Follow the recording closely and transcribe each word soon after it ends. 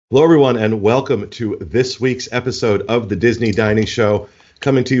Hello, everyone, and welcome to this week's episode of the Disney Dining Show,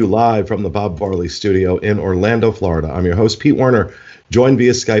 coming to you live from the Bob Varley Studio in Orlando, Florida. I'm your host, Pete Werner, joined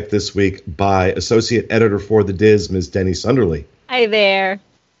via Skype this week by Associate Editor for The Diz, Ms. Denny Sunderly. Hi there.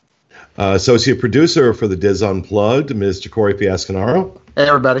 Associate Producer for The Diz Unplugged, Ms. Jacori Fiasconaro. Hey,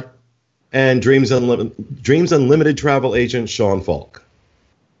 everybody. And Dreams Unlimited Travel Agent, Sean Falk.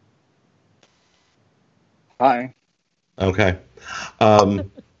 Hi. Okay.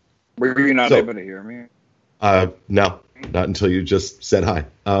 Were you not able to hear me? No, not until you just said hi.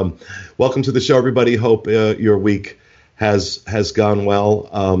 Welcome to the show, everybody. Hope your week has gone well.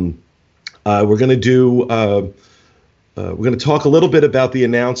 We're going to talk a little bit about the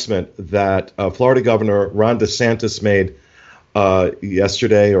announcement that Florida Governor Ron DeSantis made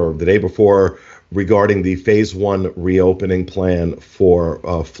yesterday or the day before regarding the Phase 1 reopening plan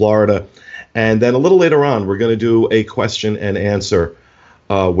for Florida. And then a little later on, we're going to do a question and answer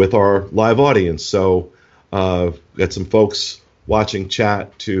with our live audience. So got some folks watching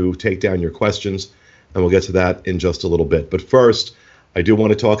chat to take down your questions, and we'll get to that in just a little bit. But first, I do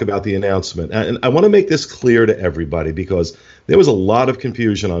want to talk about the announcement. And I want to make this clear to everybody because there was a lot of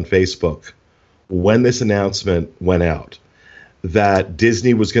confusion on Facebook when this announcement went out that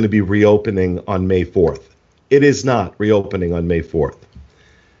Disney was going to be reopening on May 4th. It is not reopening on May 4th.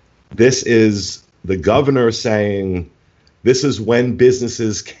 This is the governor saying this is when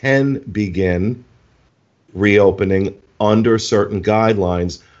businesses can begin reopening under certain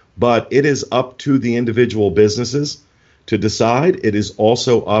guidelines, but it is up to the individual businesses to decide. It is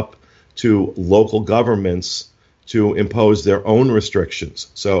also up to local governments to impose their own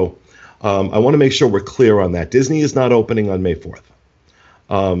restrictions. So I want to make sure we're clear on that. Disney is not opening on May 4th,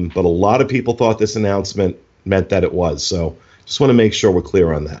 but a lot of people thought this announcement meant that it was. So just want to make sure we're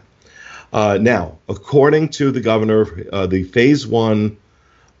clear on that. Now, according to the governor, the Phase 1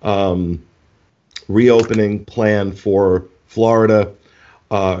 reopening plan for Florida,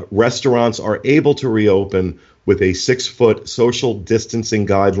 restaurants are able to reopen with a 6-foot social distancing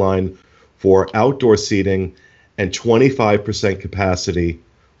guideline for outdoor seating and 25% capacity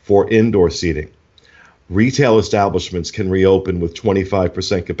for indoor seating. Retail establishments can reopen with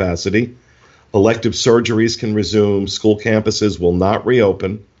 25% capacity. Elective surgeries can resume. School campuses will not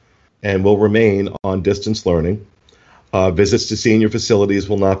reopen and will remain on distance learning. Visits to senior facilities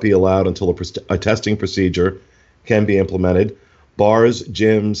will not be allowed until a testing procedure can be implemented. Bars,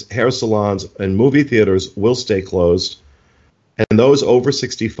 gyms, hair salons, and movie theaters will stay closed. And those over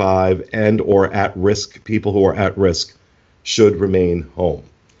 65 and or at risk, people who are at risk, should remain home.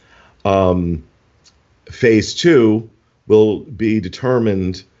 Phase 2 will be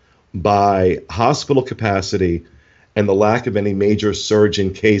determined by hospital capacity and the lack of any major surge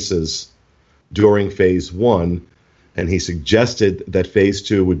in cases during Phase 1, and he suggested that Phase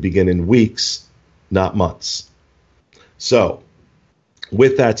 2 would begin in weeks, not months. So,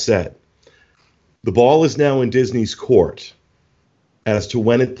 with that said, the ball is now in Disney's court as to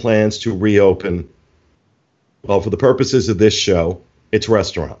when it plans to reopen, well, for the purposes of this show, its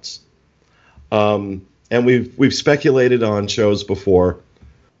restaurants. And we've speculated on shows before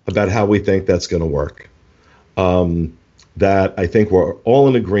about how we think that's going to work. That I think we're all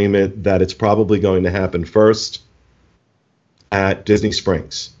in agreement that it's probably going to happen first at Disney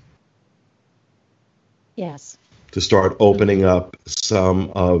Springs. Yes. To start opening up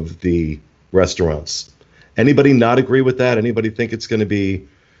some of the restaurants. Anybody not agree with that? Anybody think it's going to be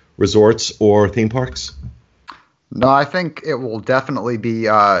resorts or theme parks? No, I think it will definitely be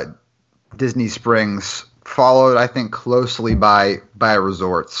Disney Springs, followed, I think, closely by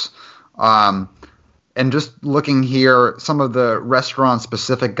resorts. And just looking here, some of the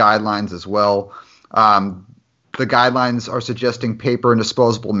restaurant-specific guidelines as well. The guidelines are suggesting paper and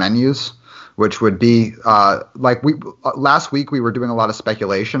disposable menus, which would be last week we were doing a lot of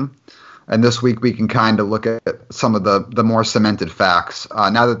speculation, and this week we can kind of look at some of the more cemented facts.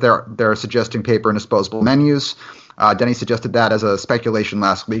 Now that they're suggesting paper and disposable menus, Denny suggested that as a speculation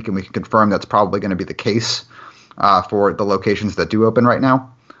last week, and we can confirm that's probably going to be the case for the locations that do open right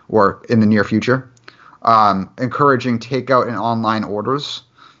now or in the near future. Encouraging takeout and online orders.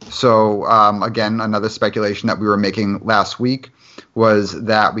 So again, another speculation that we were making last week was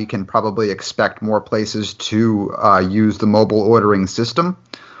that we can probably expect more places to use the mobile ordering system,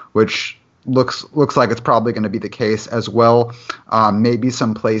 which looks like it's probably going to be the case as well. Maybe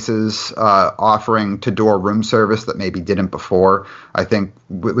some places offering to-door room service that maybe didn't before, I think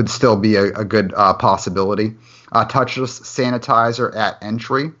would still be a good possibility. Touchless sanitizer at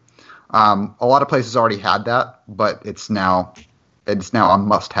entry. A lot of places already had that, but it's now a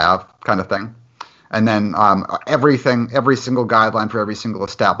must-have kind of thing. And then every single guideline for every single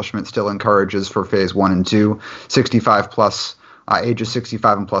establishment still encourages for phase 1 and 2, 65 plus, ages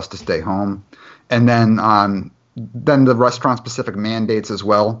 65 and plus to stay home. And then the restaurant-specific mandates as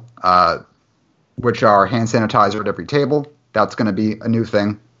well, which are hand sanitizer at every table. That's going to be a new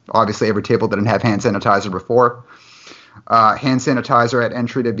thing. Obviously, every table didn't have hand sanitizer before. Hand sanitizer at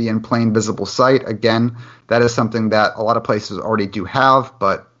entry to be in plain visible sight. Again, that is something that a lot of places already do have,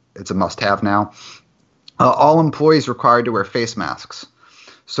 but it's a must-have now. All employees required to wear face masks.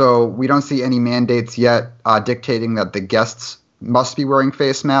 So we don't see any mandates yet dictating that the guests must be wearing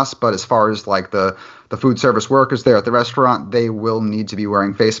face masks, but as far as like the food service workers there at the restaurant, they will need to be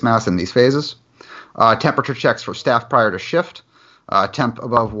wearing face masks in these phases. Temperature checks for staff prior to shift. Temp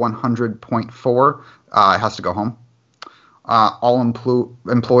above 100.4 has to go home. All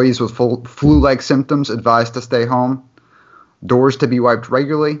employees with flu-like symptoms advised to stay home. Doors to be wiped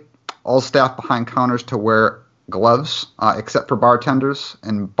regularly. All staff behind counters to wear gloves, except for bartenders,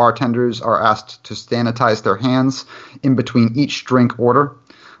 and bartenders are asked to sanitize their hands in between each drink order.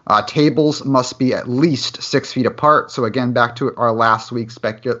 Tables must be at least 6 feet apart. So again, back to our last week's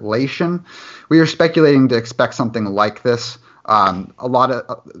speculation. We are speculating to expect something like this.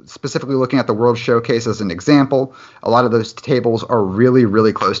 Specifically looking at the World Showcase as an example, a lot of those tables are really,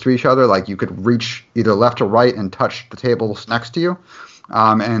 really close to each other. Like you could reach either left or right and touch the tables next to you.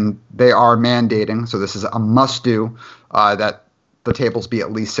 And they are mandating, so this is a must-do, that the tables be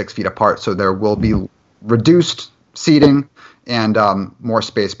at least 6 feet apart. So there will be reduced seating and more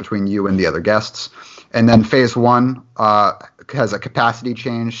space between you and the other guests. And then phase 1 has a capacity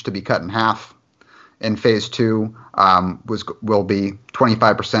change to be cut in half. And phase 2 will be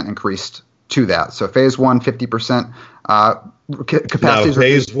 25% increased to that. So phase 1, 50% capacity.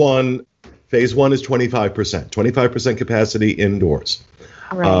 No, phase one is 25%. 25% capacity indoors.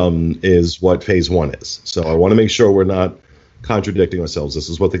 Right. Is what phase 1 is. So I want to make sure we're not contradicting ourselves. This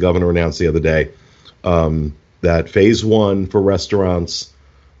is what the governor announced the other day, that phase 1 for restaurants,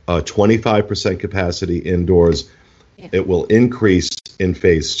 25% capacity indoors. Yeah. It will increase in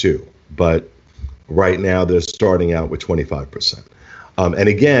phase 2, but right now they're starting out with 25%. And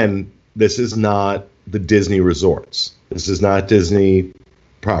again, this is not the Disney resorts. This is not Disney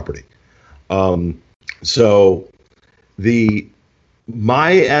property. So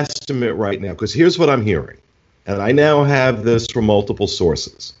my estimate right now, because here's what I'm hearing, and I now have this from multiple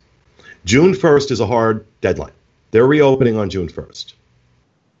sources. June 1st is a hard deadline. They're reopening on June 1st.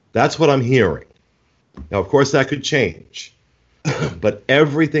 That's what I'm hearing. Now, of course, that could change, but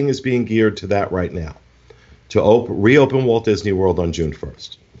everything is being geared to that right now, to reopen Walt Disney World on June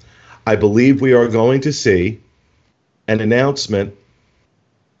 1st. I believe we are going to see an announcement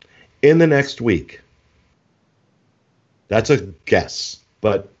in the next week. That's a guess,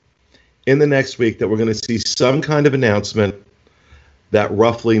 but in the next week that we're going to see some kind of announcement that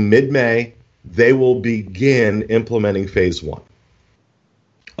roughly mid-May, they will begin implementing phase 1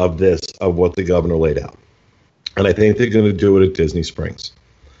 of what the governor laid out. And I think they're going to do it at Disney Springs.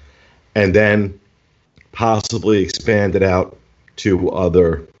 And then possibly expand it out to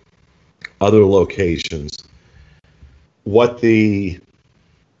other locations. What the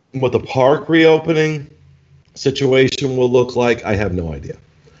park reopening situation will look like, I have no idea.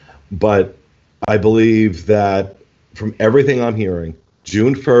 But I believe that from everything I'm hearing,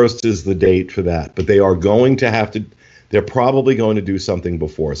 June 1st is the date for that. But they're probably going to do something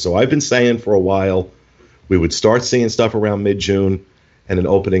before. So I've been saying for a while we would start seeing stuff around mid-June and an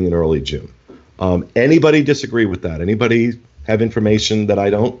opening in early June. Anybody disagree with that? Anybody have information that I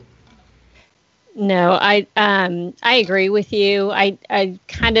don't? No, I agree with you. I've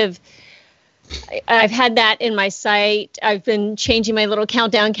had that in my sight. I've been changing my little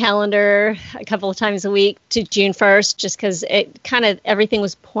countdown calendar a couple of times a week to June 1st, just because everything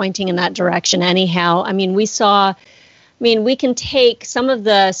was pointing in that direction anyhow. I mean, we can take some of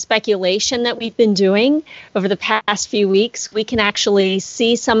the speculation that we've been doing over the past few weeks. We can actually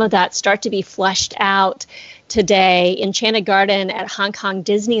see some of that start to be fleshed out today. Enchanted Garden at Hong Kong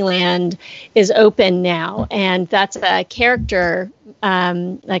Disneyland is open now, and that's a character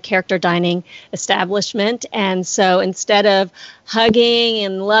dining establishment. And so instead of hugging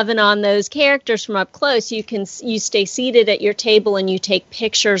and loving on those characters from up close, you stay seated at your table and you take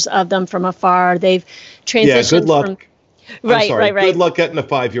pictures of them from afar. They've transitioned. Yeah, good luck. Right. Good luck getting a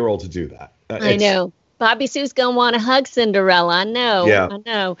 5-year-old to do that. I know. Bobby Sue's gonna want to hug Cinderella. I know. Yeah. I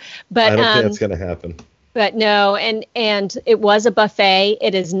know. But I don't think that's gonna happen. But no, and it was a buffet.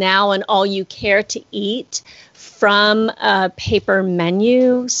 It is now an all you care to eat from a paper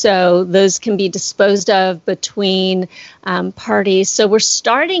menu. So those can be disposed of between parties. So we're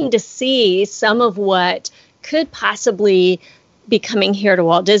starting to see some of what could possibly be coming here to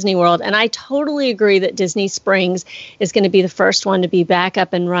Walt Disney World. And I totally agree that Disney Springs is going to be the first one to be back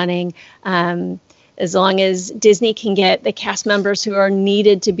up and running. As long as Disney can get the cast members who are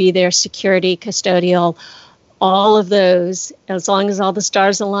needed to be there, security, custodial, all of those, as long as all the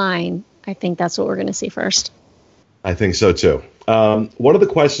stars align, I think that's what we're going to see first. I think so too. One of the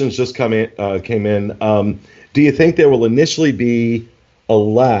questions just came in. Do you think there will initially be a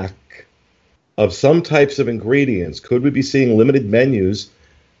lack of some types of ingredients? Could we be seeing limited menus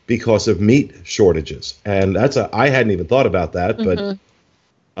because of meat shortages? And I hadn't even thought about that, but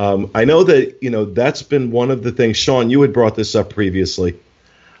I know that, that's been one of the things. Sean, you had brought this up previously,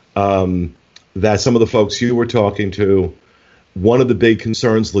 that some of the folks you were talking to, one of the big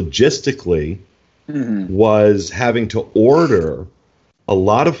concerns logistically was having to order a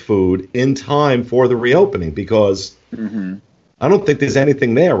lot of food in time for the reopening, because I don't think there's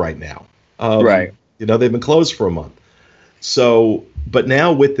anything there right now. Right. They've been closed for a month. So, but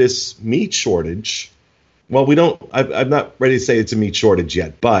now with this meat shortage, well, I'm not ready to say it's a meat shortage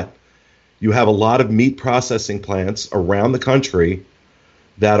yet, but you have a lot of meat processing plants around the country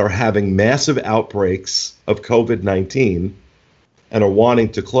that are having massive outbreaks of COVID-19 and are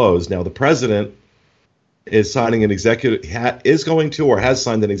wanting to close. Now, the president is signing an executive, is going to or has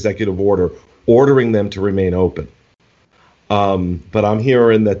signed an executive order ordering them to remain open. But I'm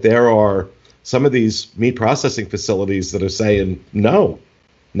hearing that there are some of these meat processing facilities that are saying, no,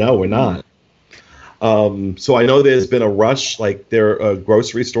 we're not. So I know there's been a rush, like there are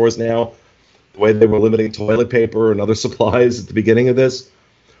grocery stores now, the way they were limiting toilet paper and other supplies at the beginning of this.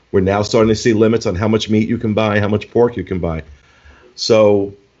 We're now starting to see limits on how much meat you can buy, how much pork you can buy.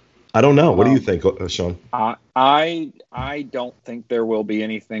 So I don't know. What do you think, Sean? I don't think there will be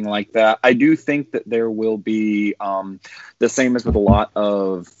anything like that. I do think that there will be the same as with a lot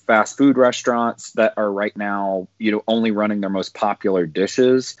of fast food restaurants that are right now, only running their most popular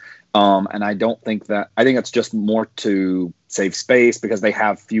dishes. And I think it's just more to save space because they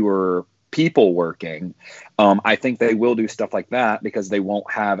have fewer people working. I think they will do stuff like that because they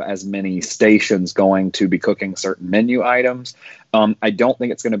won't have as many stations going to be cooking certain menu items. I don't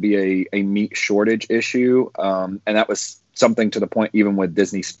think it's going to be a meat shortage issue. And that was something to the point even with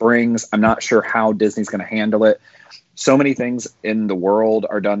Disney Springs. I'm not sure how Disney's going to handle it. So many things in the world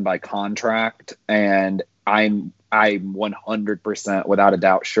are done by contract, and I'm 100% without a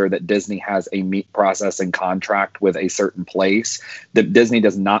doubt sure that Disney has a meat processing contract with a certain place. That Disney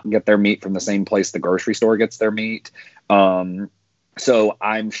does not get their meat from the same place the grocery store gets their meat. So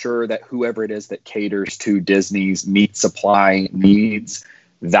I'm sure that whoever it is that caters to Disney's meat supply needs,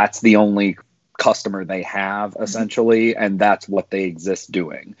 that's the only customer they have essentially, and that's what they exist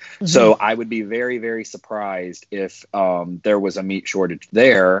doing. So I would be very, very surprised if there was a meat shortage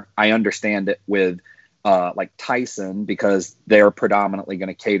there. I understand it with like Tyson, because they're predominantly going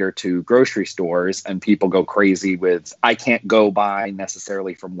to cater to grocery stores, and people go crazy with, I can't go buy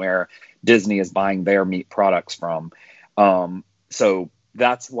necessarily from where Disney is buying their meat products from. So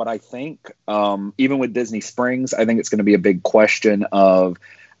that's what I think. Even with Disney Springs, I think it's going to be a big question of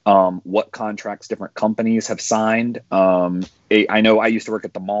what contracts different companies have signed. I know I used to work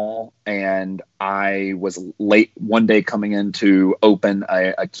at the mall, and I was late one day coming in to open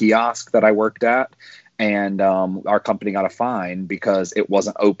a kiosk that I worked at. And our company got a fine because it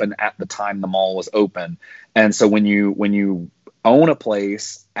wasn't open at the time the mall was open. And so when you own a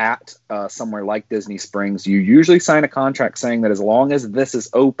place at somewhere like Disney Springs, you usually sign a contract saying that as long as this is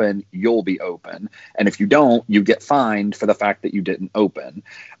open, you'll be open. And if you don't, you get fined for the fact that you didn't open.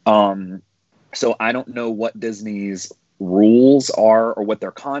 So I don't know what Disney's rules are or what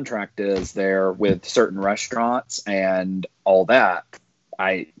their contract is there with certain restaurants and all that.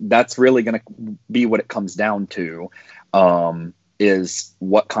 That's really going to be what it comes down to, is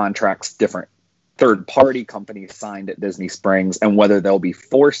what contracts different third-party companies signed at Disney Springs and whether they'll be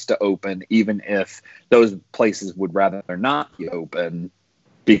forced to open, even if those places would rather not be open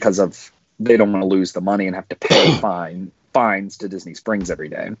because of they don't want to lose the money and have to pay fines to Disney Springs every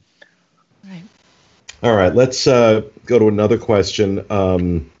day. Right. All right, let's go to another question.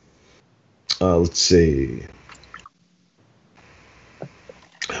 Let's see.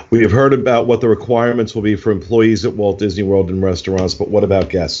 We have heard about what the requirements will be for employees at Walt Disney World and restaurants, but what about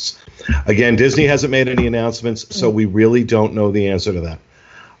guests? Again, Disney hasn't made any announcements, so we really don't know the answer to that.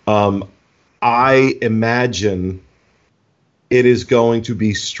 I imagine it is going to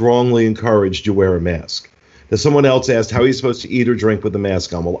be strongly encouraged you wear a mask. Now, someone else asked, how are you supposed to eat or drink with a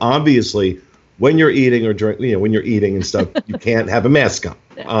mask on? Well, obviously, when you're eating or drink, when you're eating and stuff, you can't have a mask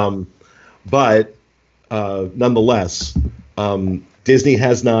on. But nonetheless, Disney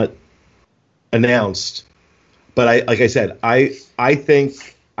has not announced. But like I said, I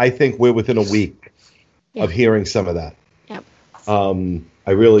think we're within a week of hearing some of that. Yep.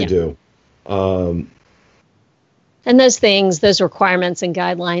 I really do. And those requirements and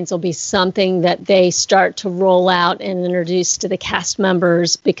guidelines will be something that they start to roll out and introduce to the cast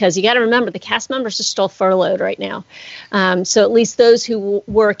members, because you got to remember the cast members are still furloughed right now. So at least those who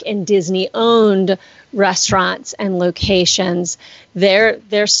work in Disney-owned restaurants and locations,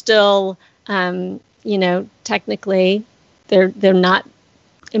 they're still, technically they're not.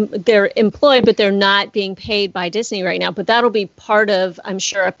 They're employed, but they're not being paid by Disney right now. But that'll be part of, I'm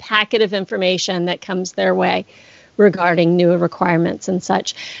sure, a packet of information that comes their way regarding new requirements and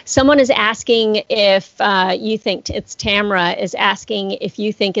such. Someone is asking if you think, it's Tamara, is asking if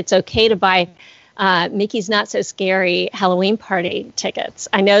you think it's okay to buy Mickey's Not So Scary Halloween party tickets.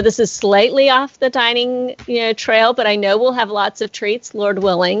 I know this is slightly off the dining trail, but I know we'll have lots of treats, Lord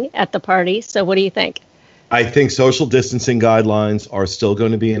willing, at the party. So what do you think? I think social distancing guidelines are still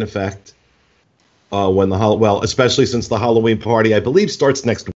going to be in effect especially since the Halloween party, I believe, starts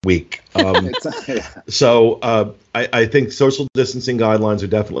next week. So I think social distancing guidelines are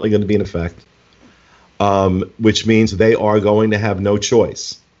definitely going to be in effect, which means they are going to have no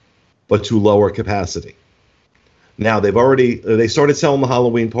choice but to lower capacity. Now, they started selling the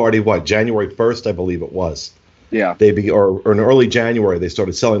Halloween party, January 1st, I believe it was. Yeah. Or in early January, they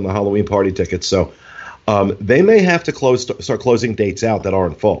started selling the Halloween party tickets. So they may have to start closing dates out that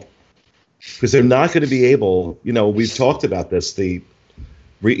aren't full, because they're not going to be able. We've talked about this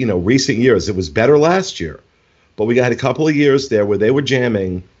recent years. It was better last year, but we got a couple of years there where they were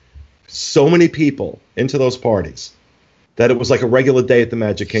jamming so many people into those parties that it was like a regular day at the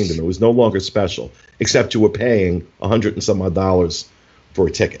Magic Kingdom. It was no longer special, except you were paying $100 and some odd for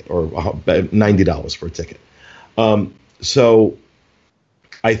a ticket, or $90 for a ticket. So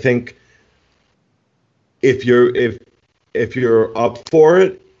I think if you're up for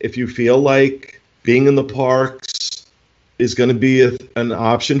it, if you feel like being in the parks is going to be an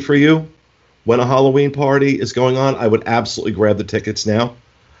option for you when a Halloween party is going on, I would absolutely grab the tickets now.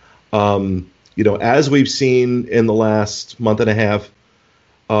 As we've seen in the last month and a half,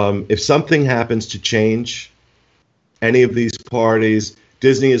 if something happens to change any of these parties,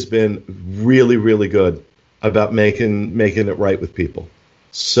 Disney has been really, really good about making it right with people.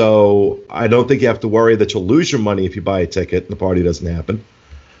 So I don't think you have to worry that you'll lose your money if you buy a ticket and the party doesn't happen.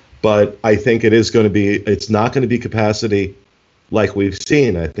 But I think it's not going to be capacity like we've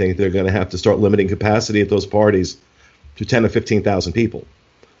seen. I think they're going to have to start limiting capacity at those parties to 10 or 15,000 people,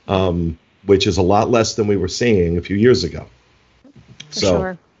 which is a lot less than we were seeing a few years ago.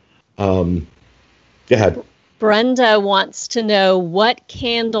 Sure. Go ahead. Brenda wants to know, what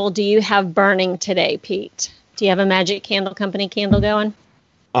candle do you have burning today, Pete? Do you have a Magic Candle Company candle going?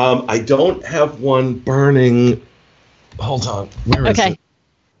 I don't have one burning. Hold on. Where is it?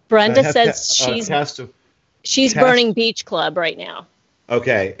 Brenda says she's burning Beach Club right now.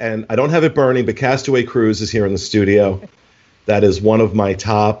 Okay, and I don't have it burning, but Castaway Cruise is here in the studio. That is one of my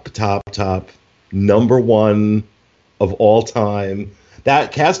top number one of all time.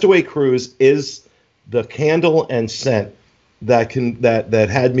 That Castaway Cruise is the candle and scent that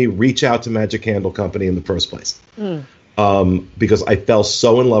had me reach out to Magic Candle Company in the first place. Because I fell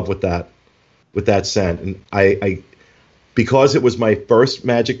so in love with that scent, and I because it was my first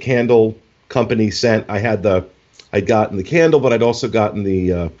Magic Candle Company scent. I'd gotten the candle, but I'd also gotten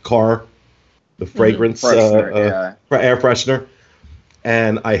the fragrance air freshener,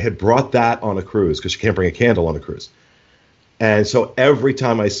 and I had brought that on a cruise because you can't bring a candle on a cruise. And so every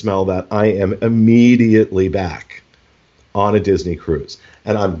time I smell that, I am immediately back on a Disney cruise,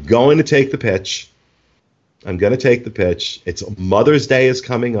 and I'm going to take the pitch. It's Mother's Day is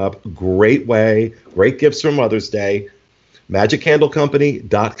coming up. Great gifts for Mother's Day.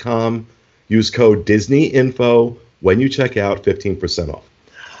 MagicCandleCompany.com. Use code DisneyInfo when you check out, 15% off.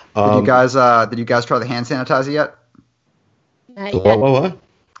 Did you guys try the hand sanitizer yet? What?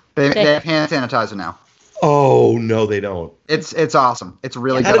 They have hand sanitizer now. Oh no, they don't. It's awesome. It's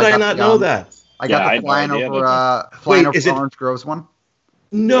really How good. did I not know that? I got the flying over Orange Groves one.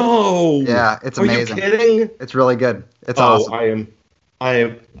 No. Yeah, it's amazing. Are you kidding? It's really good. It's awesome. I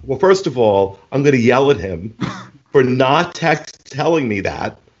am. Well, first of all, I'm going to yell at him for not telling me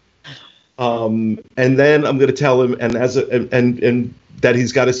that. And then I'm going to tell him, and that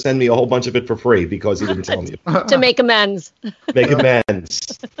he's got to send me a whole bunch of it for free because he didn't tell me. To make amends. Make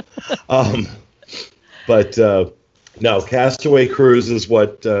amends. But no, Castaway Cruise is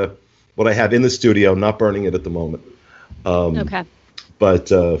what I have in the studio. Not burning it at the moment. Okay. But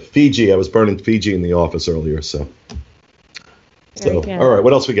Fiji, I was burning Fiji in the office earlier. So all right,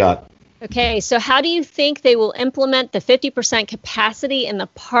 what else we got? Okay, so how do you think they will implement the 50% capacity in the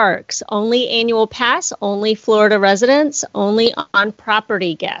parks? Only annual pass, only Florida residents, only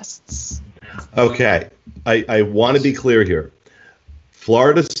on-property guests? Okay, I want to be clear here.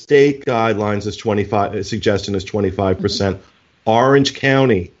 Florida state guidelines is 25. Suggestion is 25%. Orange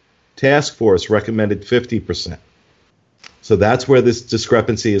County task force recommended 50%. So that's where this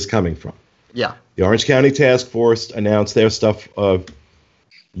discrepancy is coming from. Yeah. The Orange County task force announced their stuff a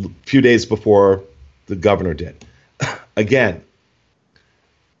few days before the governor did. Again,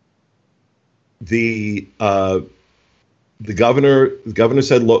 the governor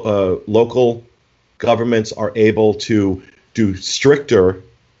said local governments are able to do stricter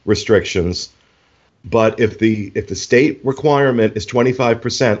restrictions, but if the state requirement is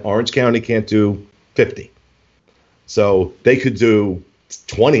 25%, Orange County can't do 50. So they could do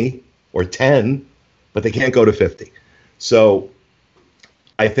 20 or 10, but they can't go to 50. So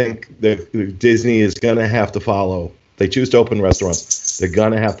I think Disney is going to have to follow. They choose to open restaurants. They're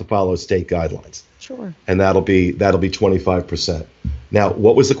going to have to follow state guidelines. Sure. And that'll be 25%. Now,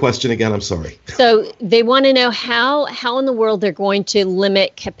 what was the question again? I'm sorry. So they want to know how in the world they're going to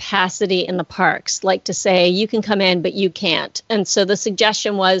limit capacity in the parks, like to say you can come in, but you can't. And so the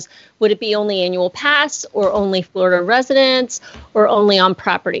suggestion was, would it be only annual pass or only Florida residents or only on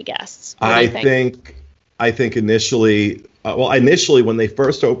property guests? I think initially, when they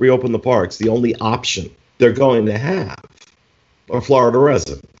first reopened the parks, the only option they're going to have are Florida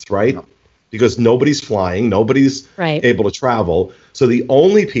residents, right? Because nobody's flying, nobody's able to travel. So the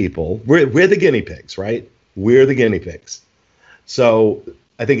only people, we're the guinea pigs, right? We're the guinea pigs. So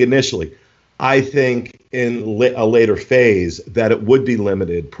I think initially, I think in a later phase that it would be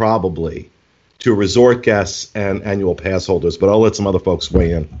limited probably to resort guests and annual pass holders, but I'll let some other folks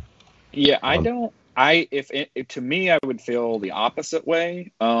weigh in. Yeah, to me, I would feel the opposite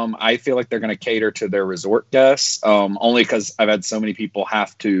way. I feel like they're going to cater to their resort guests, only because I've had so many people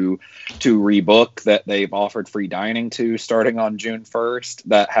have to rebook that they've offered free dining to starting on June 1st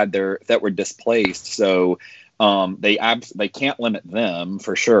that were displaced. So they can't limit them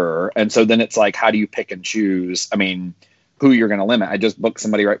for sure. And so then it's like, how do you pick and choose? I mean, who you're going to limit? I just booked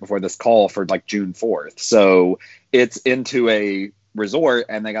somebody right before this call for like June 4th. So it's into a resort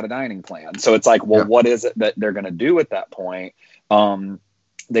and they got a dining plan. So it's like, well, what is it that they're going to do at that point?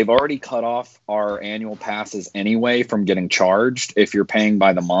 They've already cut off our annual passes anyway from getting charged if you're paying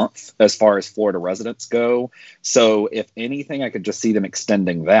by the month as far as Florida residents go. So if anything, I could just see them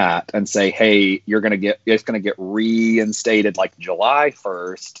extending that and say, hey, it's going to get reinstated like July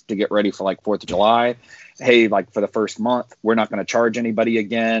 1st to get ready for like 4th of July. Hey, like for the first month, we're not going to charge anybody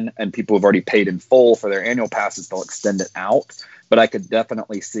again. And people have already paid in full for their annual passes, they'll extend it out. But I could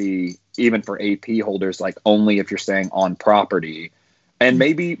definitely see, even for AP holders, like only if you're staying on property. And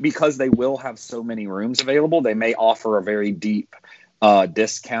maybe because they will have so many rooms available, they may offer a very deep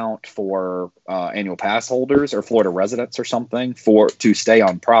discount for annual pass holders or Florida residents or something to stay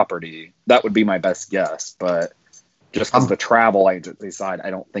on property. That would be my best guess. But just because the travel agency side, I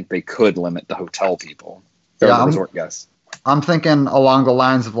don't think they could limit the hotel people or the resort guests. I'm thinking along the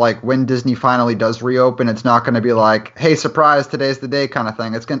lines of like when Disney finally does reopen, it's not going to be like, hey, surprise, today's the day kind of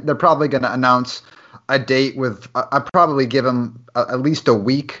thing. They're probably going to announce a date with I'd probably give them at least a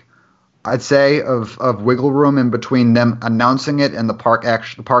week, I'd say, of wiggle room in between them announcing it and the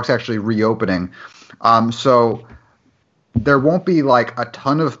parks actually reopening. So there won't be like a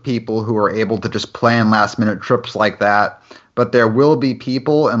ton of people who are able to just plan last minute trips like that. But there will be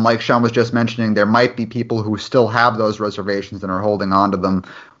people, and like Sean was just mentioning, there might be people who still have those reservations and are holding on to them,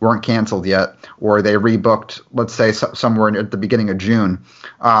 weren't canceled yet, or they rebooked, let's say, somewhere at the beginning of June.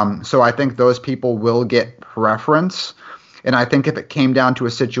 So I think those people will get preference. And I think if it came down to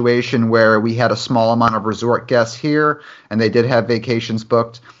a situation where we had a small amount of resort guests here, and they did have vacations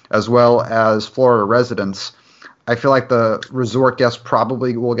booked, as well as Florida residents, I feel like the resort guests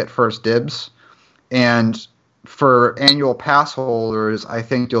probably will get first dibs. And for annual pass holders, I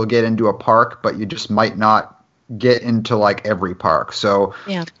think you'll get into a park, but you just might not get into like every park. So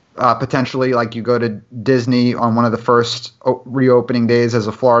potentially, like you go to Disney on one of the first reopening days as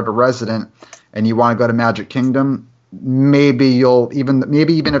a Florida resident, and you want to go to Magic Kingdom, maybe even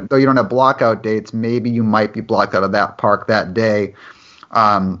if though you don't have blockout dates, maybe you might be blocked out of that park that day.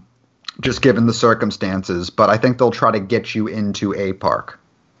 just given the circumstances. But I think they'll try to get you into a park.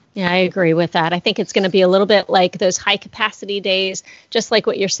 Yeah, I agree with that. I think it's going to be a little bit like those high capacity days, just like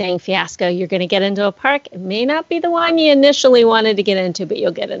what you're saying, Fiasco. You're going to get into a park. It may not be the one you initially wanted to get into, but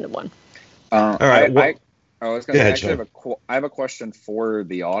you'll get into one. All right. I was going to actually have a question for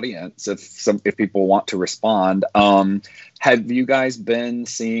the audience if people want to respond. Have you guys been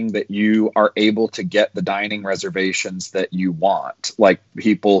seeing that you are able to get the dining reservations that you want? Like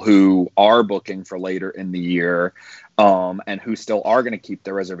people who are booking for later in the year and who still are going to keep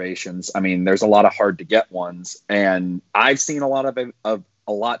their reservations. I mean, there's a lot of hard to get ones, and I've seen a lot of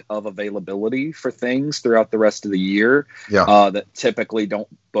availability for things throughout the rest of the year that typically don't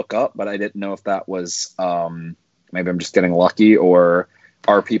book up. But I didn't know if that was maybe I'm just getting lucky, or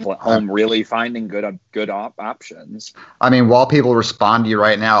are people at home really finding good options? I mean, while people respond to you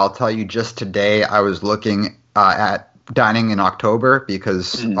right now, I'll tell you just today I was looking at dining in October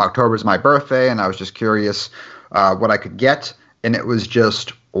because October is my birthday, and I was just curious what I could get, and it was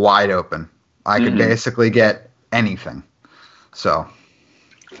just wide open. I could basically get anything. So,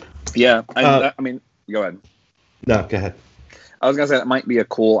 yeah, I mean, go ahead. No, go ahead. I was gonna say that might be a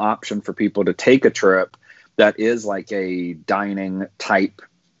cool option for people to take a trip that is like a dining type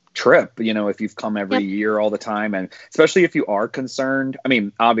trip, you know, if you've come every year all the time, and especially if you are concerned. I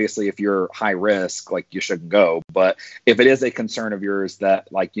mean, obviously if you're high risk, like you shouldn't go, but if it is a concern of yours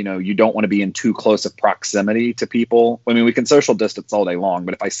that, like, you know, you don't want to be in too close of proximity to people. I mean, we can social distance all day long,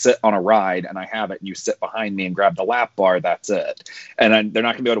 but if I sit on a ride and I have it and you sit behind me and grab the lap bar, that's it. And then they're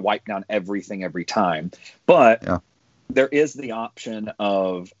not gonna be able to wipe down everything every time. But there is the option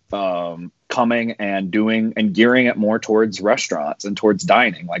of coming and doing and gearing it more towards restaurants and towards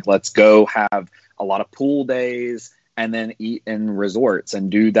dining. Like, let's go have a lot of pool days and then eat in resorts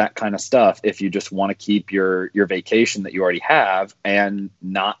and do that kind of stuff if you just want to keep your vacation that you already have and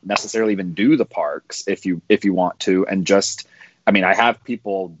not necessarily even do the parks if you want to. And just, I mean, I have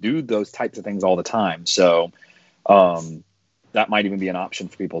people do those types of things all the time. So that might even be an option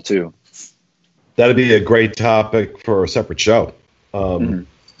for people too. That'd be a great topic for a separate show.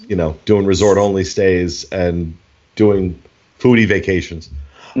 You know, doing resort only stays and doing foodie vacations.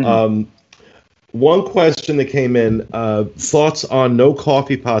 One question that came in, thoughts on no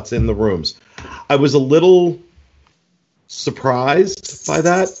coffee pots in the rooms. I was a little surprised by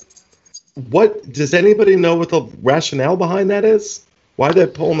that. What, does anybody know what the rationale behind that is? Why they're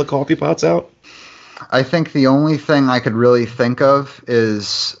pulling the coffee pots out? I think the only thing I could really think of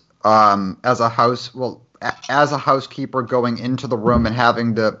is as a housekeeper going into the room and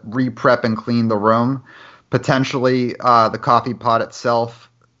having to re-prep and clean the room, potentially the coffee pot itself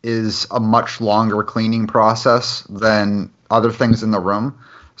is a much longer cleaning process than other things in the room.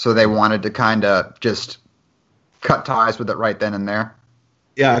 So they wanted to kind of just cut ties with it right then and there.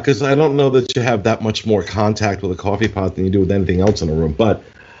 Yeah, because I don't know that you have that much more contact with a coffee pot than you do with anything else in a room. But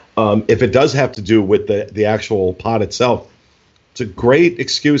if it does have to do with the actual pot itself, it's a great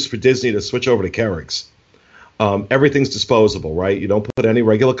excuse for Disney to switch over to Keurigs. Everything's disposable, right? You don't put any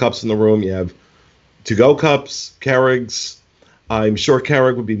regular cups in the room. You have to-go cups, Keurigs. I'm sure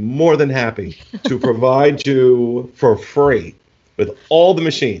Keurig would be more than happy to provide you for free with all the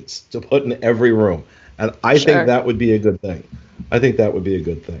machines to put in every room. And I think that would be a good thing.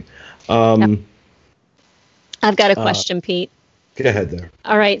 I've got a question, Pete. Go ahead there.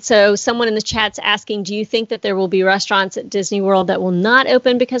 All right. So someone in the chat's asking, do you think that there will be restaurants at Disney World that will not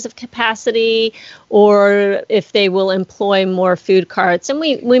open because of capacity, or if they will employ more food carts? And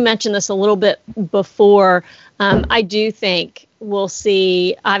we mentioned this a little bit before. I do think we'll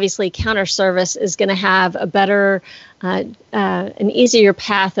see, obviously, counter service is going to have a better, an easier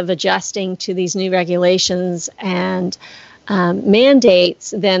path of adjusting to these new regulations and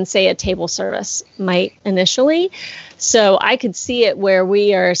mandates than, say, a table service might initially. So I could see it where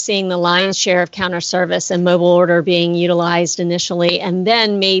we are seeing the lion's share of counter service and mobile order being utilized initially, and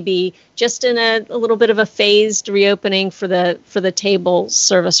then maybe just in a little bit of a phased reopening for the table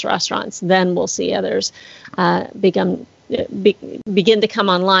service restaurants. Then we'll see others begin to come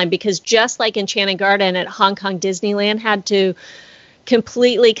online, because just like Enchanted Garden at Hong Kong Disneyland had to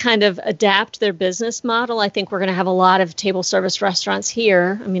completely kind of adapt their business model, I think we're going to have a lot of table service restaurants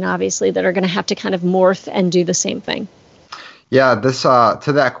here. I mean, obviously, that are going to have to kind of morph and do the same thing. Yeah, this to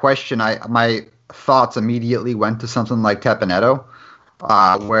that question, my thoughts immediately went to something like Teppan Edo,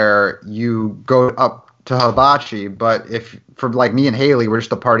 where you go up to hibachi, but if for like me and Haley, we're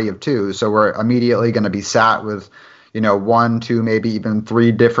just a party of two, so we're immediately going to be sat with, you know, 1, 2, maybe even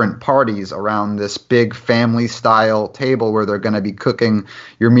 3 different parties around this big family style table where they're going to be cooking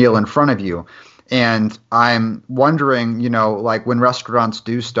your meal in front of you. And I'm wondering, like when restaurants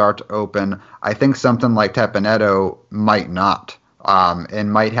do start to open, I think something like Tepanetto might not,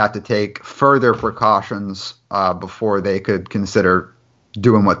 and might have to take further precautions before they could consider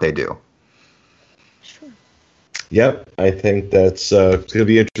doing what they do. Sure. Yep, I think that's going to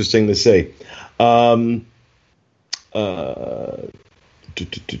be interesting to see. What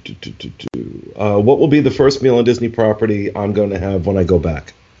will be the first meal on Disney property I'm going to have when I go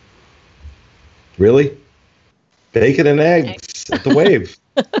back? Really? Bacon and eggs at the Wave.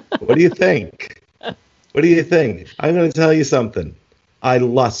 What do you think? What do you think? I'm going to tell you something. I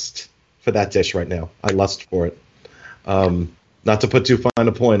lust for that dish right now. I lust for it. Not to put too fine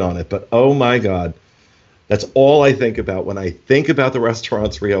a point on it, but oh my God. That's all I think about when I think about the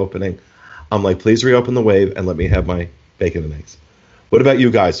restaurants reopening. I'm like, please reopen the Wave and let me have my bacon and eggs. What about you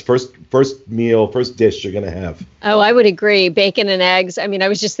guys? First meal, first dish you're going to have? Oh, I would agree. Bacon and eggs. I mean, I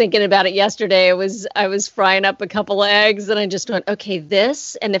was just thinking about it yesterday. I was frying up a couple of eggs and I just went, okay,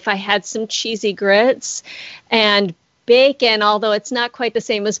 this. And if I had some cheesy grits and bacon, although it's not quite the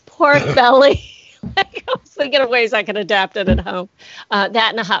same as pork belly, like I was thinking of ways I could adapt it at home. That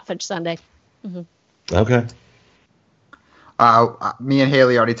and a hot fudge sundae. Mm-hmm. Okay. Me and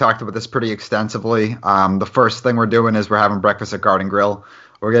Haley already talked about this pretty extensively. The first thing we're doing is we're having breakfast at Garden Grill.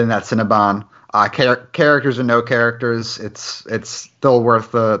 We're getting that Cinnabon. Characters or no characters, it's still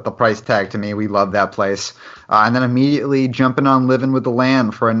worth the price tag to me. We love that place. And then immediately jumping on Living with the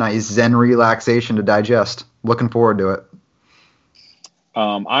Land for a nice Zen relaxation to digest. Looking forward to it.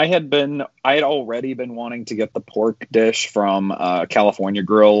 I had already been wanting to get the pork dish from California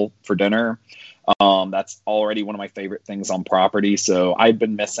Grill for dinner. That's already one of my favorite things on property. So I'd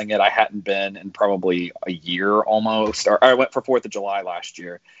been missing it. I hadn't been in probably a year almost, or I went for 4th of July last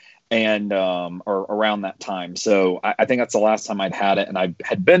year and, or around that time. So I think that's the last time I'd had it and I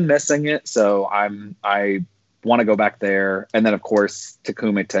had been missing it. So I want to go back there. And then of course,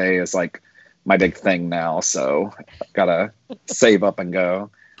 Takumite is like my big thing now. So I've got to save up and go.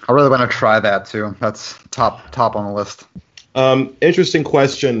 I really want to try that too. That's top on the list. Interesting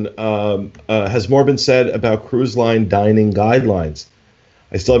question. Has more been said about cruise line dining guidelines?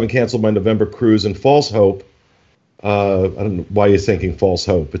 I still haven't canceled my November cruise in False Hope. I don't know why you're thinking False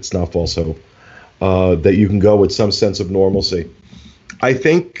Hope. It's not False Hope. That you can go with some sense of normalcy. I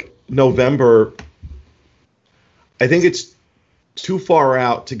think November, I think it's too far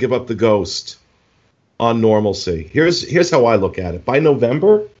out to give up the ghost on normalcy. Here's how I look at it. By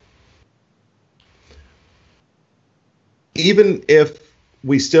November, even if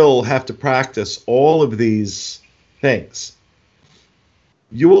we still have to practice all of these things,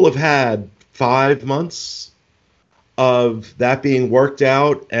 you will have had 5 months of that being worked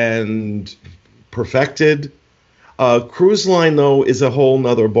out and perfected. Cruise line, though, is a whole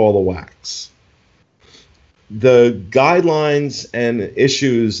nother ball of wax. The guidelines and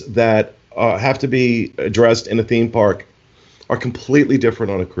issues that have to be addressed in a theme park are completely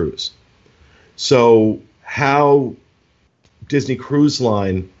different on a cruise. So how Disney Cruise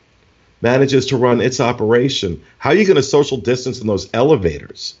Line manages to run its operation, how are you going to social distance in those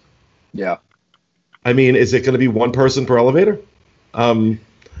elevators? Yeah. I mean, is it going to be one person per elevator?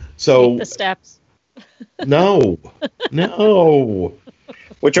 So Take the steps. No.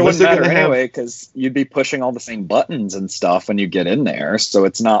 Which it wouldn't matter anyway, because you'd be pushing all the same buttons and stuff when you get in there. So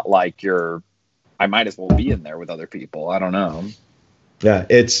it's not like I might as well be in there with other people. I don't know. Yeah,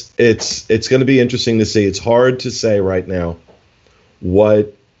 it's going to be interesting to see. It's hard to say right now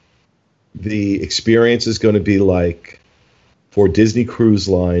what the experience is going to be like for Disney Cruise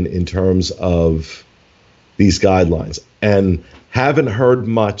Line in terms of these guidelines, and haven't heard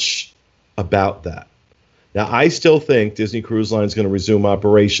much about that. Now, I still think Disney Cruise Line is going to resume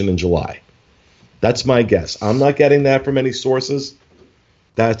operation in July. That's my guess. I'm not getting that from any sources.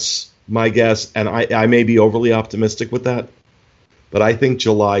 That's my guess, and I may be overly optimistic with that, but I think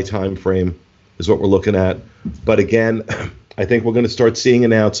July timeframe is what we're looking at. But again, I think we're going to start seeing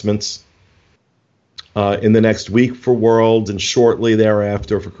announcements in the next week for World and shortly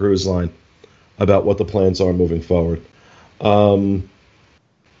thereafter for Cruise Line about what the plans are moving forward.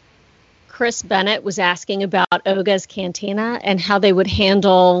 Chris Bennett was asking about Oga's Cantina and how they would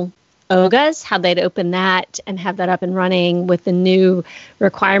handle Oga's, how they'd open that and have that up and running with the new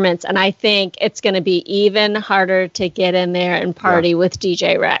requirements. And I think it's going to be even harder to get in there and party with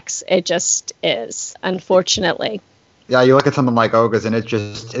DJ Rex. It just is, unfortunately. Yeah, you look at something like Oga's and it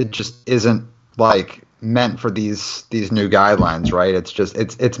just isn't like meant for these new guidelines, right?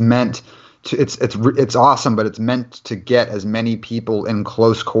 It's meant to, it's awesome, but it's meant to get as many people in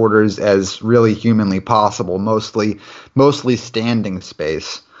close quarters as really humanly possible, mostly standing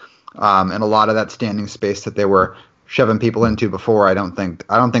space. And a lot of that standing space that they were shoving people into before, I don't think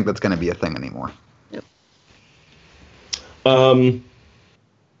that's going to be a thing anymore.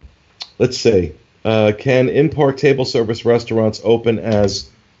 Let's see. Can in-park table service restaurants open as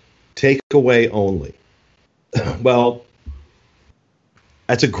takeaway only? Well,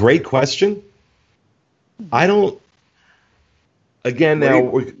 that's a great question. I don't. Again, now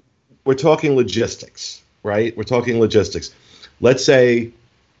we're talking logistics, right? We're talking logistics. Let's say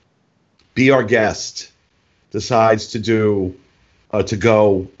Be Our Guest decides to do a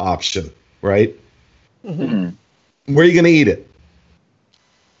to-go option, right? Mm-hmm. Where are you going to eat it?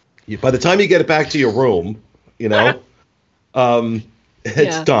 By the time you get it back to your room, it's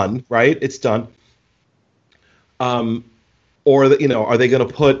done, right? It's done. Or are they going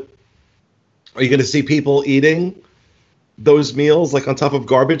to are you going to see people eating those meals like on top of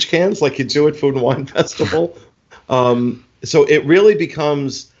garbage cans like you do at Food and Wine Festival? So it really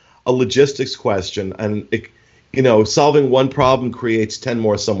becomes a logistics question, and solving one problem creates 10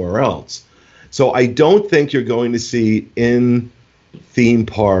 more somewhere else. So I don't think you're going to see in theme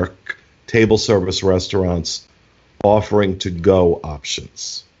park table service restaurants offering to-go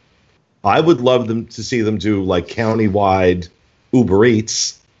options. I would love to see them do like county-wide Uber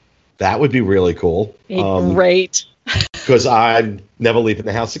Eats. That would be really cool. Great. Because I'm never leaving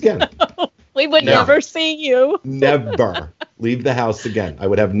the house again. We would never see you. Never leave the house again. I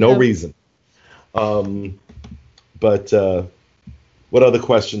would have no reason. But what other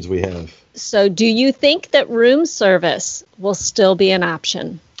questions we have? So do you think that room service will still be an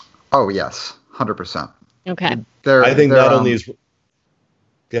option? Oh, yes. 100%. Okay. I think not only is...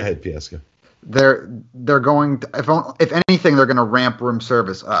 Go ahead, Fiesca. They're going to, if anything, they're going to ramp room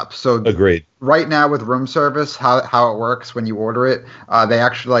service up. So agreed. Right now with room service, how it works when you order it, they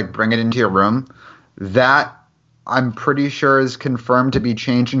actually bring it into your room. That I'm pretty sure is confirmed to be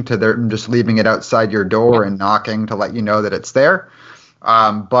changing to them just leaving it outside your door and knocking to let you know that it's there.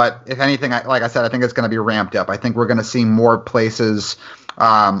 But if anything, like I said, I think it's going to be ramped up. I think we're going to see more places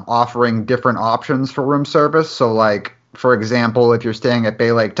offering different options for room service. So for example, if you're staying at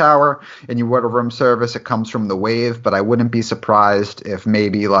Bay Lake Tower and you order room service, it comes from the Wave, but I wouldn't be surprised if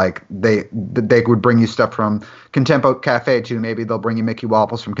maybe they would bring you stuff from Contempo Cafe too. Maybe they'll bring you Mickey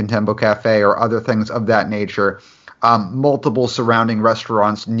Waffles from Contempo Cafe or other things of that nature. Multiple surrounding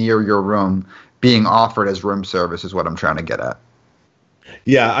restaurants near your room being offered as room service is what I'm trying to get at.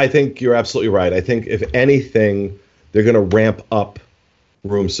 Yeah, I think you're absolutely right. I think if anything, they're going to ramp up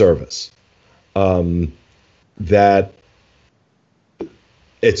room service. That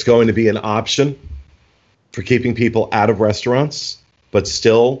it's going to be an option for keeping people out of restaurants, but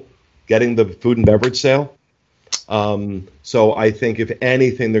still getting the food and beverage sale. So I think if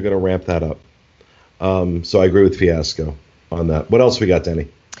anything, they're going to ramp that up. So I agree with Fiasco on that. What else we got, Denny?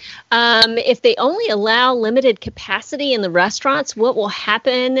 If they only allow limited capacity in the restaurants, what will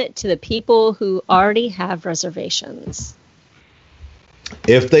happen to the people who already have reservations?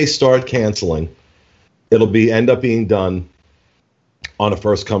 If they start canceling, it'll end up being done on a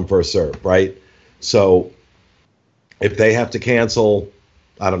first come, first serve, right? So if they have to cancel,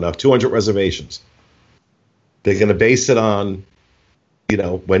 200 reservations, they're going to base it on,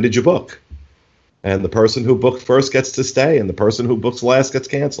 when did you book? And the person who booked first gets to stay, and the person who books last gets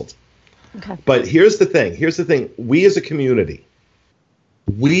canceled. Okay. But here's the thing. We as a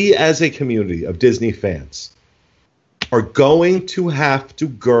community of Disney fans are going to have to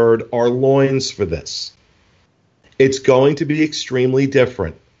gird our loins for this. It's going to be extremely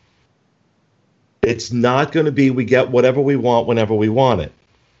different. It's not going to be we get whatever we want whenever we want it.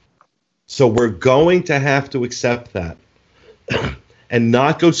 So we're going to have to accept that and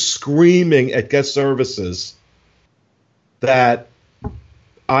not go screaming at guest services that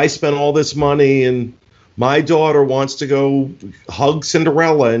I spent all this money and my daughter wants to go hug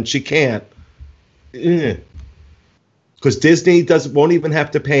Cinderella and she can't. Because Disney won't even have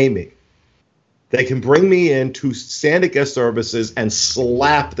to pay me. They can bring me in to stand at guest services and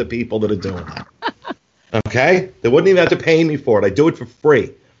slap the people that are doing that. Okay? They wouldn't even have to pay me for it. I do it for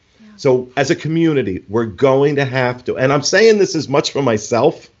free. Yeah. So as a community, we're going to have to, and I'm saying this as much for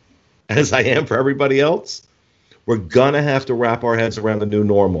myself as I am for everybody else, we're going to have to wrap our heads around the new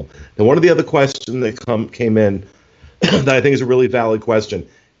normal. And one of the other questions that came in that I think is a really valid question,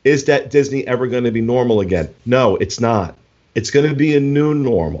 is that Disney ever going to be normal again? No, it's not. It's going to be a new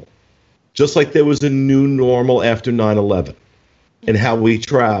normal. Just like there was a new normal after 9/11 and how we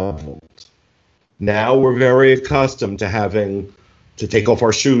traveled. Now we're very accustomed to having to take off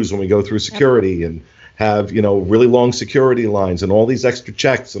our shoes when we go through security and have, really long security lines and all these extra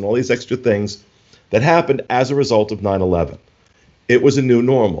checks and all these extra things that happened as a result of 9/11. It was a new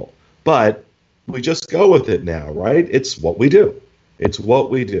normal. But we just go with it now, right? It's what we do. It's what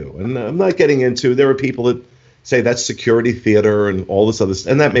we do. And I'm not getting into, there are people that say that's security theater and all this other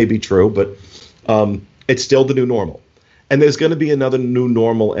stuff, and that may be true, but it's still the new normal. And there's going to be another new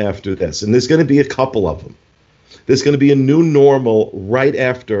normal after this, and there's going to be a couple of them. There's going to be a new normal right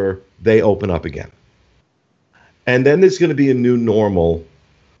after they open up again. And then there's going to be a new normal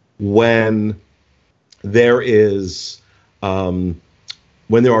when there is, when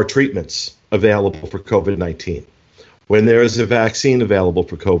there are treatments available for COVID-19, when there is a vaccine available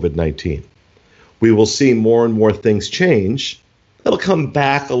for COVID-19. We will see more and more things change. It'll come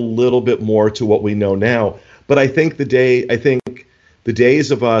back a little bit more to what we know now. But I think the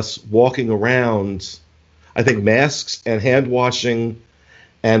days of us walking around, I think masks and hand washing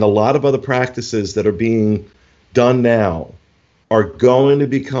and a lot of other practices that are being done now are going to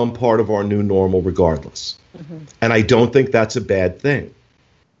become part of our new normal regardless. Mm-hmm. And I don't think that's a bad thing.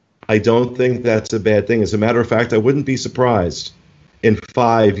 I don't think that's a bad thing. As a matter of fact, I wouldn't be surprised in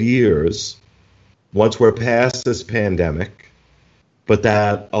 5 years, once we're past this pandemic, but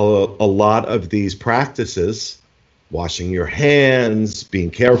that a lot of these practices, washing your hands, being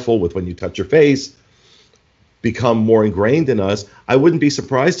careful with when you touch your face, become more ingrained in us. I wouldn't be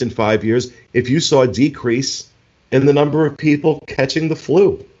surprised in 5 years if you saw a decrease in the number of people catching the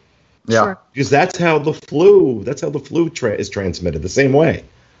flu. Yeah, Sure. Because that's how the flu is transmitted, the same way,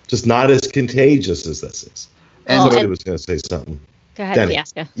 just not as contagious as this is. And Somebody was going to say something. Go ahead, Denny.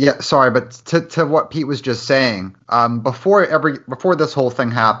 Fiasco. yeah, sorry, but to what Pete was just saying, before this whole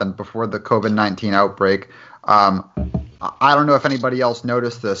thing happened, before the COVID-19 outbreak, I don't know if anybody else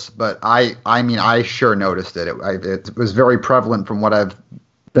noticed this, but I mean, I sure noticed it. It was very prevalent from what I've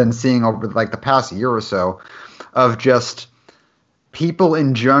been seeing over like the past year or so, of just people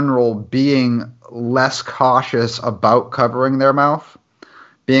in general being less cautious about covering their mouth,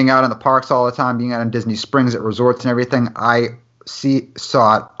 being out in the parks all the time, being out in Disney Springs at resorts and everything. I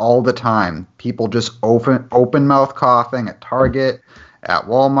saw it all the time. People just open mouth coughing at Target, at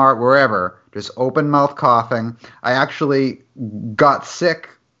Walmart, wherever, just open mouth coughing. I actually got sick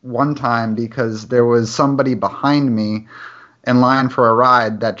one time because there was somebody behind me in line for a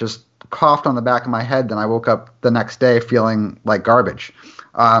ride that just coughed on the back of my head. Then I woke up the next day feeling like garbage.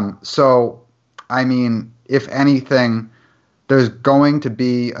 So, I mean, if anything, there's going to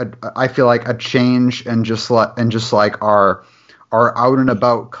be I feel like a change in just like our out and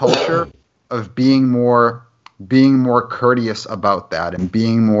about culture of being more courteous about that and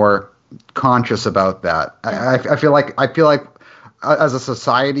being more conscious about that. I feel like as a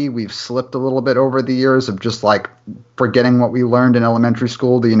society we've slipped a little bit over the years of just like forgetting what we learned in elementary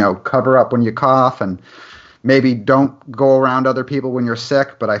school to cover up when you cough and maybe don't go around other people when you're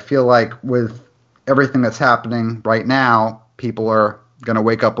sick. But I feel like with everything that's happening right now, people are going to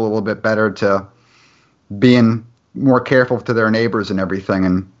wake up a little bit better to being more careful to their neighbors and everything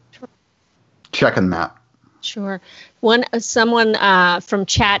and checking that. Sure. Someone from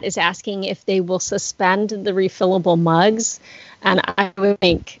chat is asking if they will suspend the refillable mugs, and I would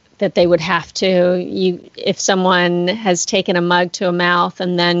think that they would have to. If someone has taken a mug to a mouth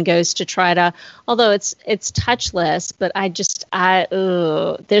and then goes to try to, although it's touchless, but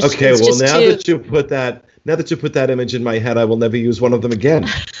there's Okay, well now that you put that image in my head, I will never use one of them again,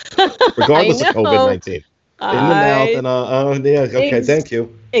 regardless of COVID-19. In the mouth and yeah. Okay, thank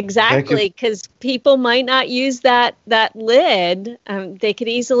you. Exactly, because people might not use that lid. They could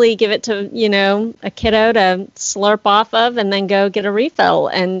easily give it to a kiddo to slurp off of and then go get a refill.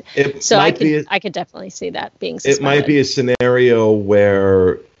 And so I could definitely see that being suspended. It might be a scenario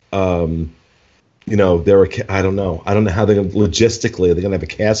where I don't know how they're logistically are they going to have a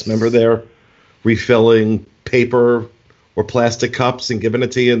cast member there refilling paper or plastic cups and giving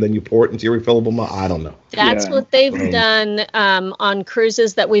it to you, and then you pour it into your refillable mug. I don't know. That's what they've done on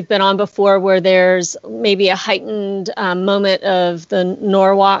cruises that we've been on before, where there's maybe a heightened moment of the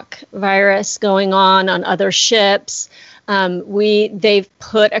Norwalk virus going on other ships. They've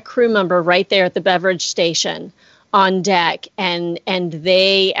put a crew member right there at the beverage station on deck, and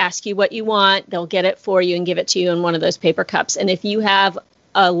they ask you what you want. They'll get it for you and give it to you in one of those paper cups. And if you have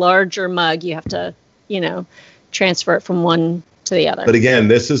a larger mug, you have to, transfer it from one to the other. But again,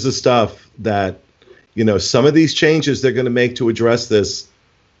 this is the stuff that, some of these changes they're going to make to address this,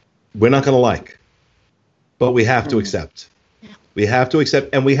 we're not going to like. But we have to accept. Yeah. We have to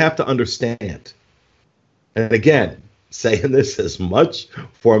accept, and we have to understand. And again, saying this as much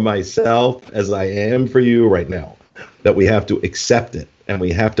for myself as I am for you right now, that we have to accept it, and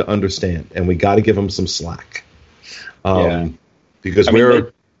we have to understand, and we got to give them some slack. Because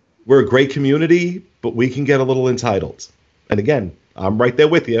we're a great community, but we can get a little entitled. And again, I'm right there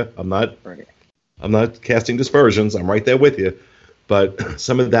with you. I'm not casting dispersions. I'm right there with you. But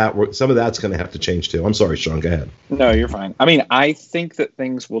some of that's going to have to change too. I'm sorry, Sean. Go ahead. No, you're fine. I mean, I think that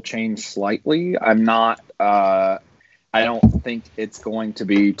things will change slightly. I'm not. I don't think it's going to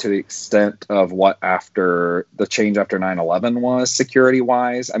be to the extent of what after the change after 9/11 was security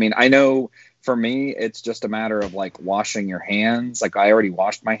wise. I mean, I know for me, it's just a matter of like washing your hands. Like I already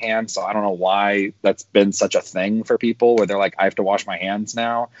washed my hands, so I don't know why that's been such a thing for people where they're like, I have to wash my hands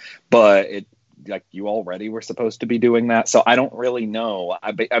now. But it, like, you already were supposed to be doing that. So I don't really know.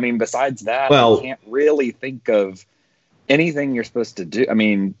 I mean, besides that, I can't really think of anything you're supposed to do. I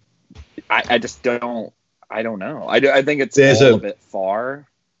mean, I just don't. I don't know. I think it's a bit far.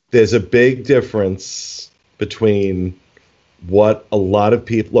 There's a big difference between what a lot of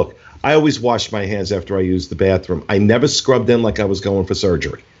people look. I always wash my hands after I use the bathroom. I never scrubbed in like I was going for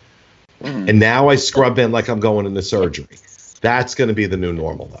surgery. And now I scrub in like I'm going into surgery. That's going to be the new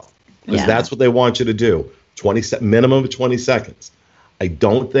normal, though. Because that's what they want you to do. Minimum of 20 seconds. I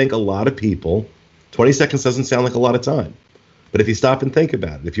don't think a lot of people, 20 seconds doesn't sound like a lot of time. But if you stop and think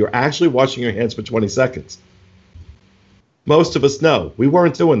about it, if you're actually washing your hands for 20 seconds, most of us know we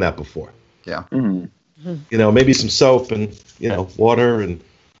weren't doing that before. Yeah. You know, maybe some soap and, you know, water and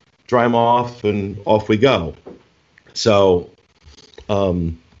dry them off and off we go. So,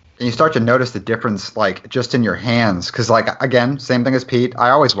 and you start to notice the difference, like just in your hands. Cause like, again, same thing as Pete.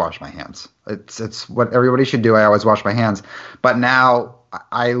 I always wash my hands. It's what everybody should do. I always wash my hands, but now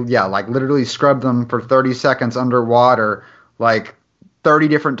I like literally scrub them for 30 seconds underwater, like 30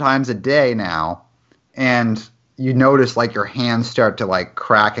 different times a day now. And you notice like your hands start to like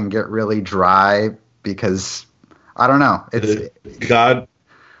crack and get really dry because I don't know. It's God,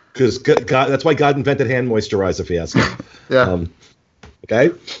 because God, that's why God invented hand moisturizer, fiasco. Yeah.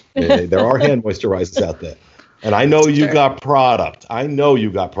 Okay. There are hand moisturizers out there. And I know you got product.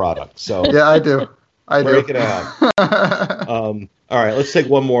 So yeah, I do. Break it out. All right, let's take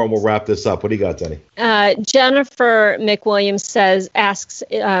one more and we'll wrap this up. What do you got, Denny? Jennifer McWilliams asks,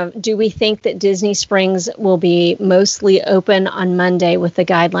 do we think that Disney Springs will be mostly open on Monday with the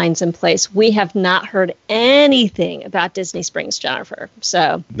guidelines in place? We have not heard anything about Disney Springs, Jennifer.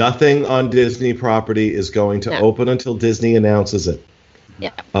 So nothing on Disney property is going to open until Disney announces it.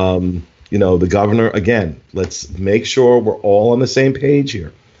 Yeah. You know, the governor, again, let's make sure we're all on the same page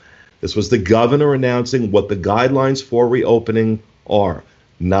here. This was the governor announcing what the guidelines for reopening are,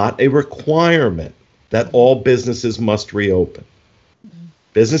 not a requirement that all businesses must reopen.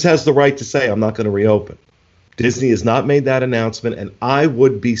 Business has the right to say, I'm not going to reopen. Disney has not made that announcement, and I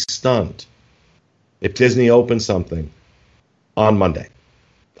would be stunned if Disney opened something on Monday.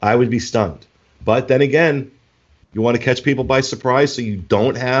 I would be stunned. But then again, you want to catch people by surprise so you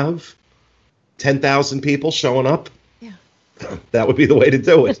don't have 10,000 people showing up? Yeah. That would be the way to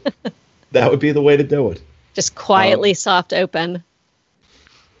do it. Just quietly soft open.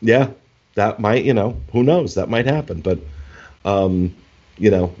 Yeah, that might, who knows? That might happen. But,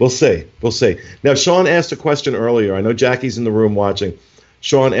 we'll see. Now, Sean asked a question earlier. I know Jackie's in the room watching.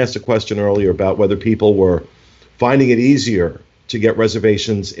 Sean asked a question earlier about whether people were finding it easier to get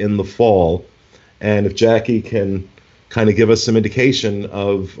reservations in the fall. And if Jackie can kind of give us some indication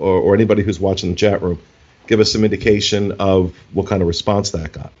of, or anybody who's watching the chat room, give us some indication of what kind of response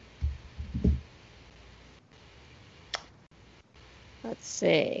that got. Let's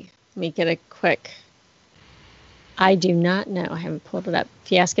see. Let me get a quick. I do not know. I haven't pulled it up.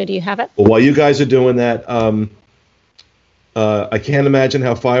 Fiasco, do you have it? Well, while you guys are doing that, I can't imagine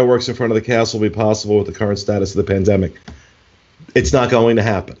how fireworks in front of the castle will be possible with the current status of the pandemic. It's not going to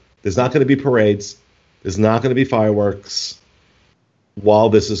happen. There's not going to be parades. There's not going to be fireworks while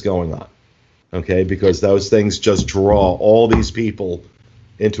this is going on. Okay, because those things just draw all these people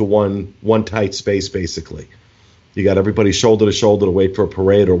into one tight space, basically. You got everybody shoulder to shoulder to wait for a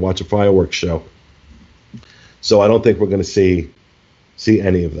parade or watch a fireworks show. So I don't think we're going to see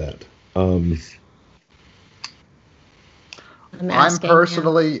any of that. I'm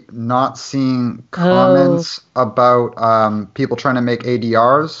personally not seeing comments about people trying to make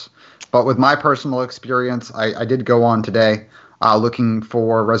ADRs. But with my personal experience, I did go on today looking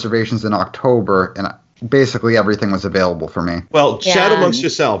for reservations in October, and basically everything was available for me. Well, chat amongst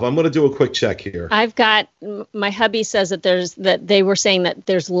yourself. I'm going to do a quick check here. I've got, my hubby says that they were saying that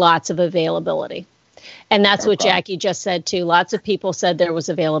there's lots of availability. And that's what Jackie just said too. Lots of people said there was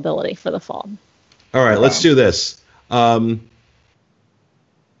availability for the fall. All right, let's do this. You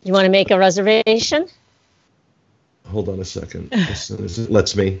want to make a reservation? Hold on a second. It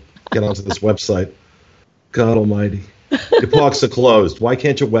lets me get onto this website. God almighty. Your parks are closed. Why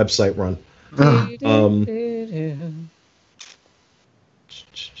can't your website run?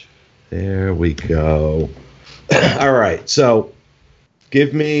 There we go. All right. So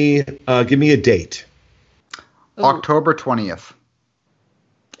give me a date. Ooh. October 20th.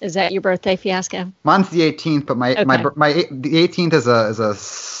 Is that your birthday, Fiasco? Mine's the 18th, but the 18th is a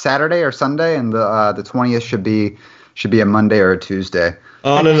Saturday or Sunday, and the 20th should be a Monday or a Tuesday.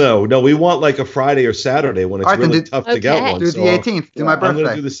 Oh, no. We want like a Friday or Saturday when it's really tough to get one. Do the 18th. Do my birthday. I'm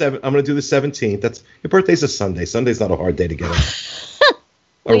going to do the 17th. Your birthday's a Sunday. Sunday's not a hard day to get on.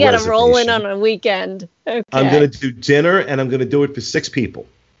 We got to roll in on a weekend. Okay. I'm going to do dinner, and I'm going to do it for 6 people.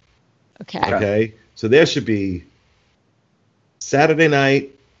 Okay. So there should be Saturday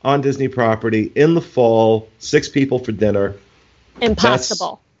night on Disney property in the fall, 6 people for dinner.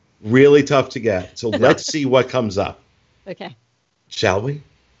 Impossible. That's really tough to get. So let's see what comes up. Okay. Shall we?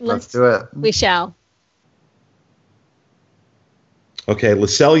 Let's do it. We shall. Okay, Le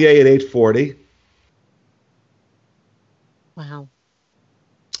Cellier at 840. Wow.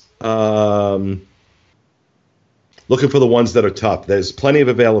 Looking for the ones that are tough. There's plenty of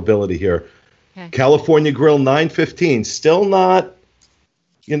availability here. Okay. California Grill 915. Still not,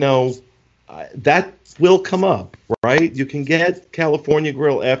 that will come up, right? You can get California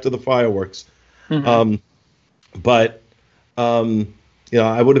Grill after the fireworks. Mm-hmm.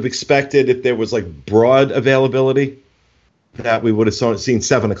 I would have expected if there was like broad availability that we would have seen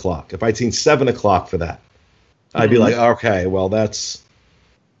 7 o'clock. If I'd seen 7 o'clock for that, I'd be like, okay, well, that's...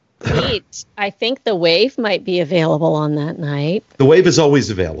 Wait, I think the Wave might be available on that night. The Wave is always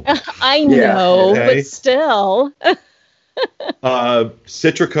available. I know, but still.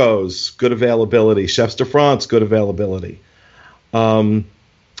 Citrico's, good availability. Chefs de France, good availability.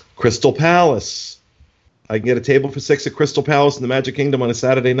 Crystal Palace. I can get a table for 6 at Crystal Palace in the Magic Kingdom on a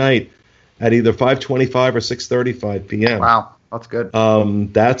Saturday night at either 5:25 or 6:35 p.m. Wow, that's good.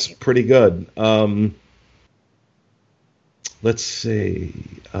 That's pretty good. Let's see.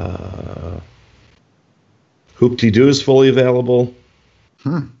 Hoop-Dee-Doo is fully available.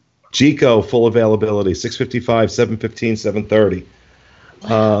 Chico, full availability, 6:55, 7:15,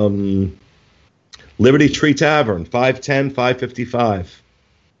 7:30. Liberty Tree Tavern, 5:10, 5:55.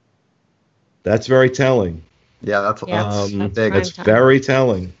 That's very telling. Yeah, that's big. That's very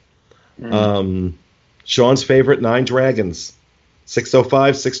telling. Sean's favorite, Nine Dragons,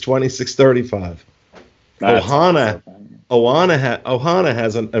 6:05, 6:20, 6:35. Ohana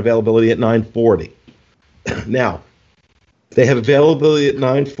has an availability at 9:40. Now, they have availability at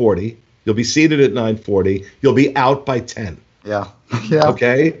 9:40. You'll be seated at 9:40. You'll be out by 10. Yeah.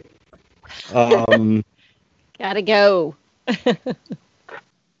 Okay? Gotta go.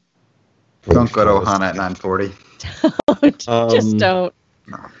 Don't go to Ohana at 9:40. Just don't.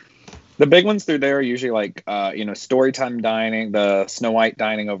 No. The big ones through there are usually like, Storytime Dining, the Snow White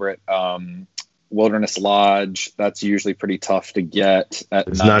dining over at Wilderness Lodge. That's usually pretty tough to get at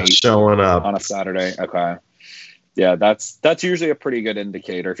It's night. not showing up on a Saturday. Okay. Yeah, that's usually a pretty good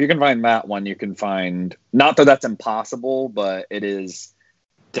indicator. If you can find that one, you can find, not that that's impossible, but it is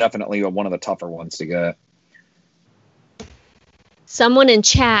definitely one of the tougher ones to get. Someone in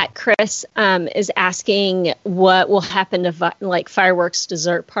chat, Chris, is asking what will happen to like fireworks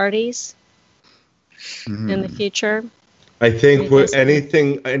dessert parties in the future. I think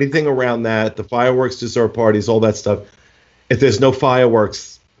anything around that, the fireworks, dessert parties, all that stuff. If there's no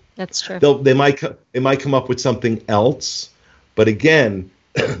fireworks, that's true. They might come up with something else. But again,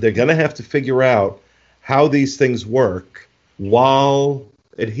 they're going to have to figure out how these things work while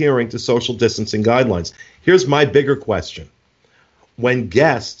adhering to social distancing guidelines. Here's my bigger question: when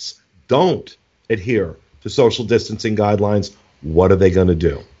guests don't adhere to social distancing guidelines, what are they going to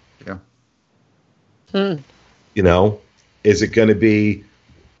do? Yeah. Is it going to be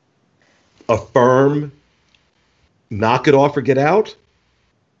a firm knock it off or get out,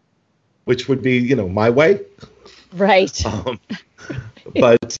 which would be, my way? Right.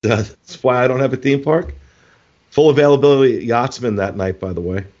 But that's why I don't have a theme park. Full availability at Yachtsman that night, by the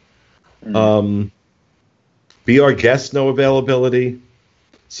way. Be Our Guest, no availability.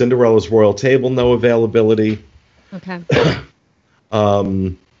 Cinderella's Royal Table, no availability. Okay.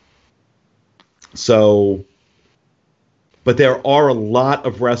 But there are a lot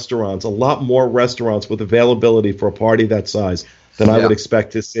more restaurants with availability for a party that size than I would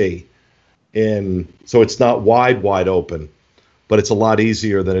expect to see. So it's not wide open, but it's a lot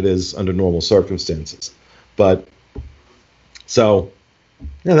easier than it is under normal circumstances. But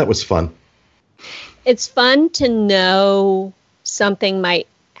that was fun. It's fun to know something might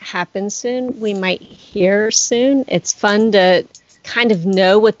happen soon. We might hear soon. It's fun to kind of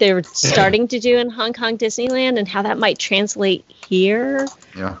know what they're starting to do in Hong Kong Disneyland and how that might translate here.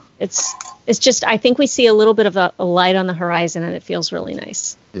 Yeah. It's just, I think we see a little bit of a light on the horizon, and it feels really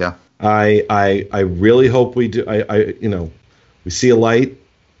nice. Yeah. I really hope we do. We see a light,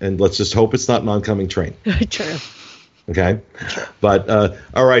 and let's just hope it's not an oncoming train. True. Okay. But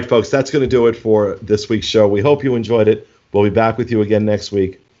all right, folks, that's going to do it for this week's show. We hope you enjoyed it. We'll be back with you again next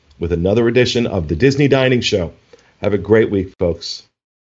week with another edition of the Disney Dining Show. Have a great week, folks.